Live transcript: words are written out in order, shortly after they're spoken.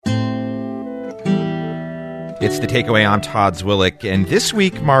It's The Takeaway. I'm Todd Zwillich, and this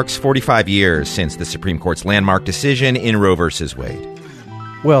week marks 45 years since the Supreme Court's landmark decision in Roe v. Wade.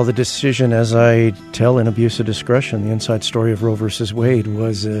 Well, the decision, as I tell in Abuse of Discretion, the inside story of Roe v. Wade,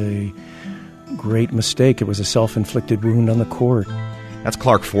 was a great mistake. It was a self-inflicted wound on the court. That's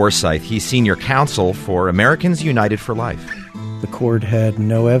Clark Forsythe. He's senior counsel for Americans United for Life. The court had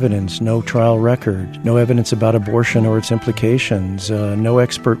no evidence, no trial record, no evidence about abortion or its implications, no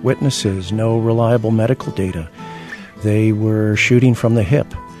expert witnesses, no reliable medical data. They were shooting from the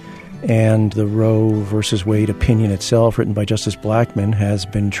hip. And the Roe v. Wade opinion itself, written by Justice Blackmun, has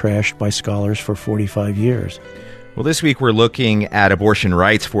been trashed by scholars for 45 years. Well, this week we're looking at abortion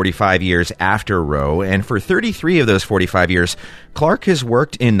rights 45 years after Roe, and for 33 of those 45 years, Clark has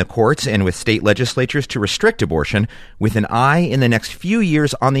worked in the courts and with state legislatures to restrict abortion with an eye in the next few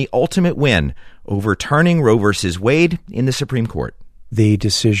years on the ultimate win, overturning Roe v. Wade in the Supreme Court. The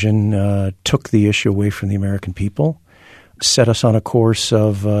decision took the issue away from the American people, set us on a course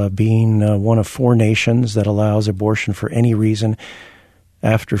of being one of 4 nations that allows abortion for any reason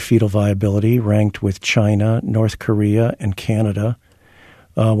after fetal viability, ranked with China, North Korea, and Canada.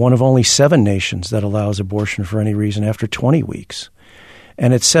 One of only 7 nations that allows abortion for any reason after 20 weeks.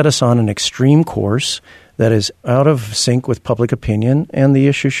 And it set us on an extreme course that is out of sync with public opinion, and the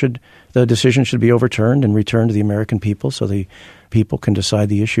decision should be overturned and returned to the American people so the people can decide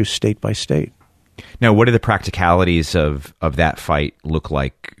the issue state by state. Now, what do the practicalities of that fight look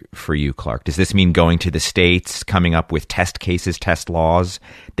like for you, Clark? Does this mean going to the states, coming up with test cases, test laws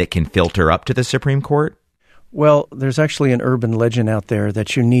that can filter up to the Supreme Court? Well, there's actually an urban legend out there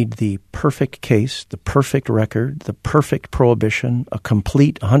that you need the perfect case, the perfect record, the perfect prohibition, a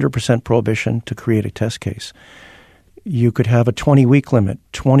complete 100% prohibition to create a test case. You could have a 20-week limit.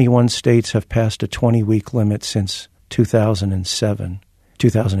 21 states have passed a 20-week limit since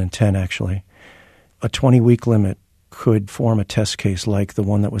 2010, actually. A 20-week limit could form a test case like the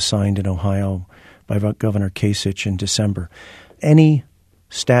one that was signed in Ohio by Governor Kasich in December. Any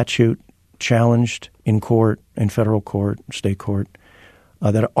statute challenged in court, in federal court, state court,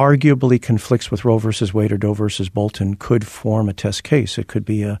 that arguably conflicts with Roe v. Wade or Doe v. Bolton could form a test case. It could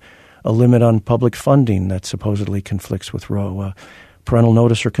be a limit on public funding that supposedly conflicts with Roe, parental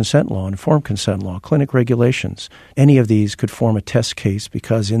notice or consent law, informed consent law, clinic regulations. Any of these could form a test case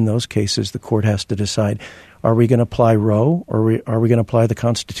because in those cases the court has to decide, are we going to apply Roe or are we going to apply the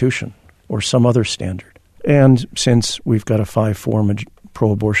Constitution or some other standard? And since we've got a 5-4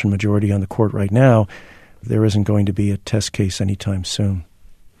 pro-abortion majority on the court right now, there isn't going to be a test case anytime soon.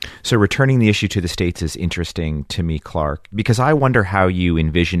 So returning the issue to the states is interesting to me, Clark, because I wonder how you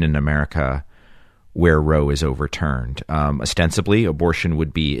envision in America where Roe is overturned. Ostensibly, abortion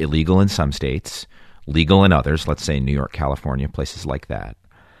would be illegal in some states, legal in others, let's say New York, California, places like that.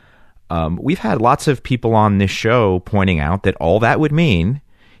 We've had lots of people on this show pointing out that all that would mean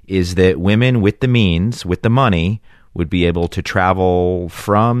is that women with the means, with the money, would be able to travel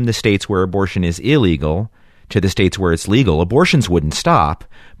from the states where abortion is illegal to the states where it's legal. Abortions wouldn't stop,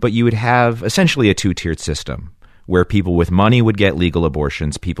 but you would have essentially a 2-tiered system where people with money would get legal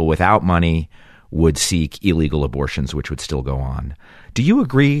abortions, people without money would seek illegal abortions, which would still go on. Do you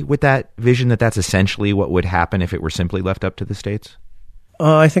agree with that vision that that's essentially what would happen if it were simply left up to the states?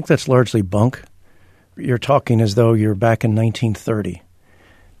 I think that's largely bunk. You're talking as though you're back in 1930.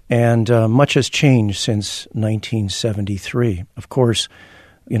 And much has changed since 1973. Of course,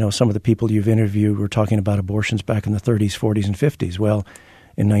 some of the people you've interviewed were talking about abortions back in the 30s, 40s, and 50s. Well,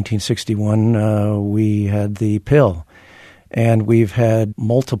 in 1961, we had the pill. And we've had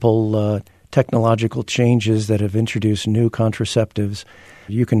multiple technological changes that have introduced new contraceptives.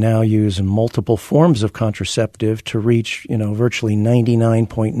 You can now use multiple forms of contraceptive to reach, virtually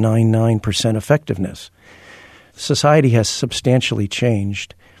 99.99% effectiveness. Society has substantially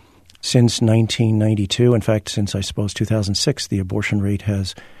changed since 1992. In fact, since, I suppose, 2006, the abortion rate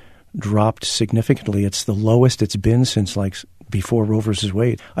has dropped significantly. It's the lowest it's been since, before Roe v.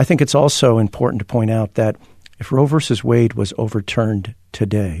 Wade. I think it's also important to point out that if Roe v. Wade was overturned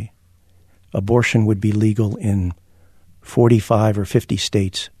today, abortion would be legal in 45 or 50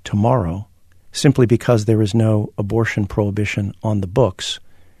 states tomorrow, simply because there is no abortion prohibition on the books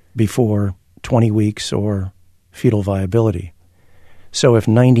before 20 weeks or fetal viability. So if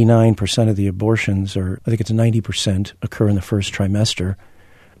 99% of the abortions, or I think it's 90%, occur in the first trimester,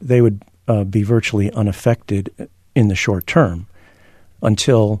 they would be virtually unaffected in the short term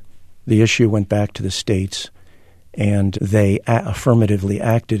until the issue went back to the states and they affirmatively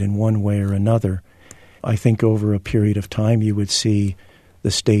acted in one way or another. I think over a period of time you would see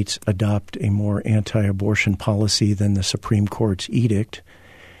the states adopt a more anti-abortion policy than the Supreme Court's edict.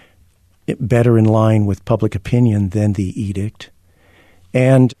 better in line with public opinion than the edict.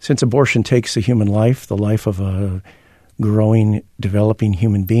 And since abortion takes a human life, the life of a growing, developing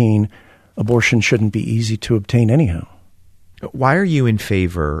human being, abortion shouldn't be easy to obtain anyhow. Why are you in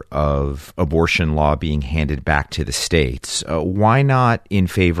favor of abortion law being handed back to the states? Why not in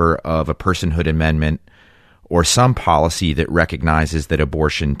favor of a personhood amendment or some policy that recognizes that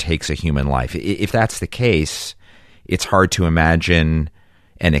abortion takes a human life? If that's the case, it's hard to imagine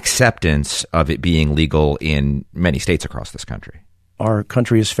an acceptance of it being legal in many states across this country. Our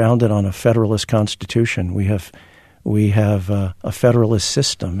country is founded on a federalist constitution. We have a federalist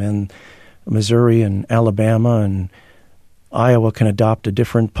system, and Missouri and Alabama and Iowa can adopt a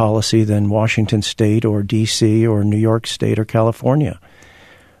different policy than Washington State or D.C. or New York State or California.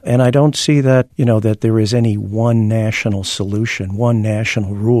 And I don't see that, that there is any one national solution, one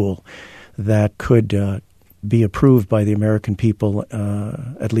national rule that could be approved by the American people,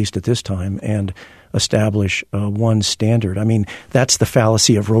 at least at this time, and establish one standard. I mean, that's the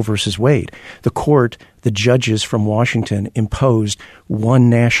fallacy of Roe versus Wade. The court, the judges from Washington imposed one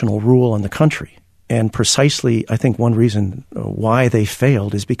national rule on the country. And precisely, I think one reason why they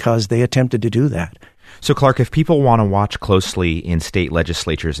failed is because they attempted to do that. So, Clark, if people want to watch closely in state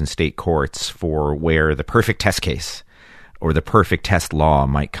legislatures and state courts for where the perfect test case or the perfect test law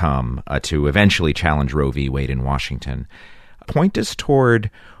might come to eventually challenge Roe v. Wade in Washington, point us toward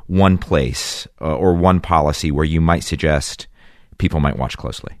one place or one policy where you might suggest people might watch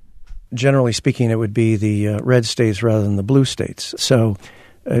closely. Generally speaking, it would be the red states rather than the blue states. So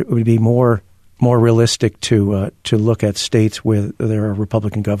it would be more realistic to look at states where there are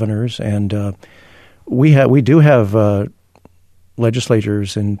Republican governors, and we do have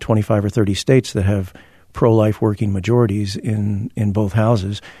legislatures in 25 or 30 states that have pro-life working majorities in both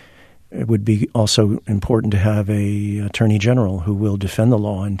houses. It would be also important to have a attorney general who will defend the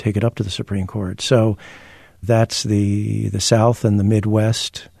law and take it up to the Supreme Court. So that's the South and the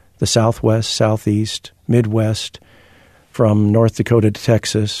Midwest, the Southwest, Southeast, Midwest, from North Dakota to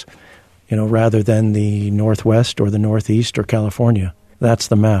Texas, rather than the Northwest or the Northeast or California. That's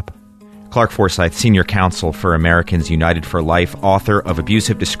the map. Clark Forsyth, Senior Counsel for Americans United for Life, author of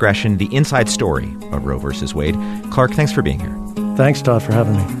Abusive Discretion, The Inside Story of Roe v. Wade. Clark, thanks for being here. Thanks, Todd, for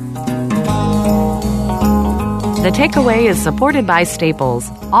having me. The Takeaway is supported by Staples,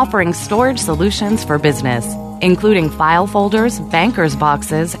 offering storage solutions for business, including file folders, banker's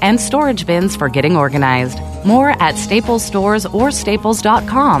boxes, and storage bins for getting organized. More at Staples stores or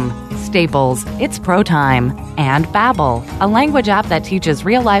staples.com. Staples, it's pro time. And Babbel, a language app that teaches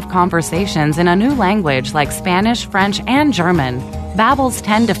real-life conversations in a new language like Spanish, French, and German. Babbel's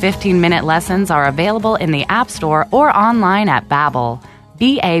 10 to 15-minute lessons are available in the App Store or online at Babbel,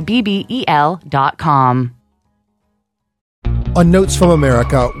 BABBEL.com. On Notes from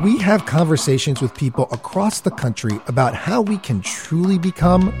America, we have conversations with people across the country about how we can truly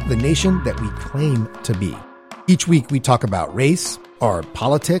become the nation that we claim to be. Each week we talk about race, our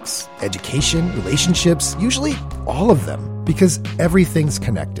politics, education, relationships, usually all of them, because everything's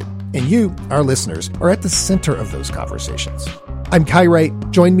connected. And you, our listeners, are at the center of those conversations. I'm Kai Wright.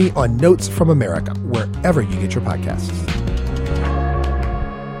 Join me on Notes from America, wherever you get your podcasts.